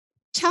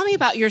tell me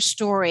about your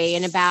story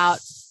and about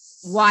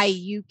why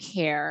you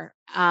care.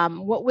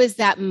 What was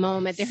that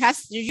moment?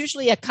 There's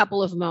usually a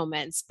couple of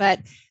moments, but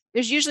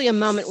there's usually a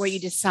moment where you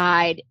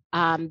decide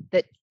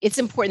that it's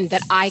important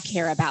that I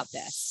care about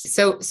this.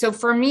 So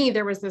for me,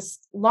 there was this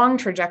long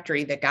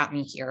trajectory that got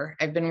me here.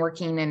 I've been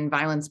working in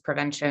violence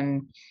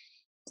prevention,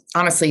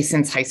 honestly,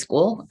 since high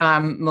school.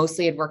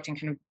 Mostly I'd worked in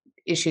kind of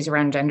issues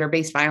around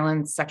gender-based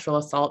violence, sexual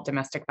assault,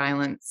 domestic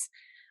violence,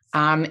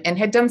 and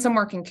had done some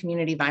work in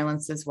community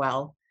violence as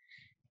well.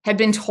 Had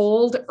been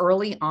told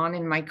early on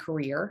in my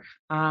career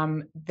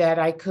that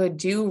I could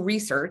do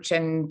research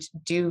and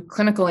do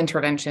clinical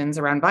interventions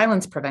around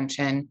violence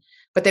prevention,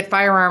 but that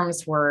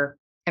firearms were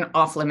an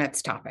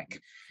off-limits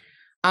topic.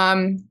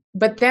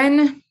 But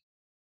then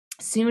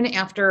soon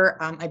after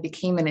I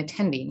became an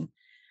attending,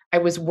 I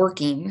was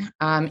working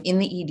in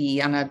the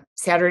ED on a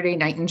Saturday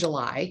night in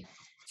July,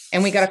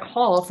 and we got a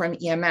call from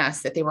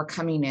EMS that they were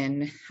coming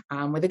in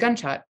with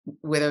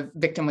a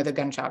victim with a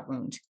gunshot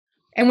wound.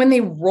 And when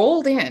they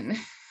rolled in,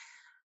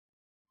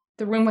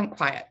 the room went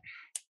quiet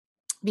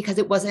because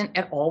it wasn't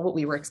at all what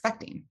we were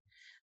expecting.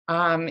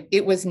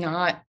 It was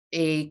not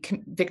a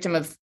victim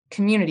of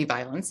community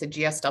violence, a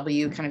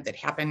GSW kind of that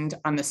happened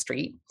on the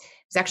street. It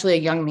was actually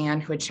a young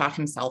man who had shot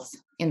himself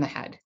in the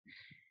head.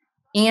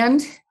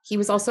 And he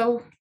was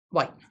also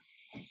white.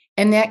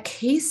 And that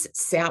case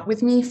sat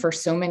with me for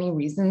so many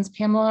reasons,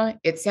 Pamela.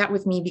 It sat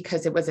with me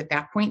because it was at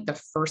that point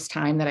the first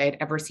time that I had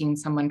ever seen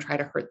someone try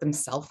to hurt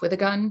themselves with a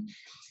gun.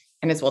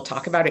 And as we'll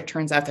talk about, it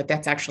turns out that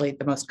that's actually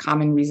the most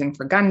common reason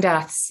for gun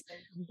deaths.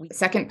 The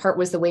second part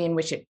was the way in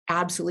which it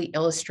absolutely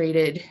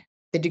illustrated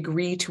the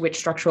degree to which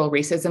structural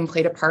racism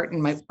played a part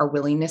in our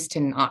willingness to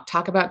not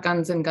talk about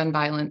guns and gun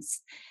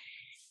violence.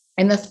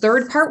 And the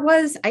third part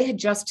was I had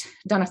just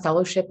done a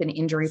fellowship in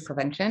injury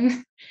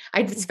prevention.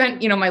 I'd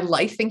spent, my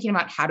life thinking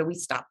about how do we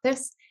stop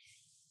this?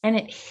 And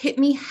it hit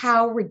me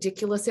how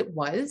ridiculous it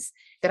was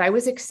that I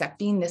was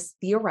accepting this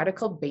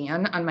theoretical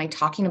ban on my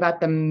talking about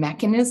the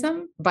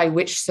mechanism by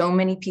which so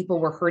many people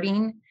were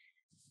hurting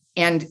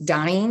and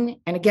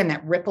dying. And again,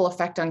 that ripple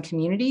effect on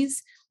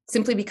communities,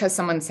 simply because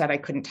someone said I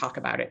couldn't talk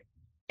about it.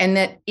 And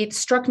that it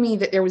struck me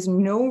that there was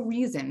no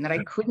reason that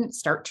I couldn't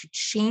start to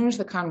change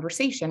the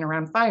conversation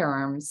around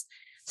firearms,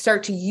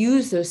 start to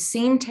use those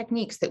same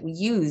techniques that we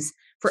use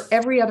for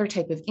every other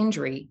type of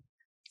injury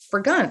for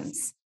guns.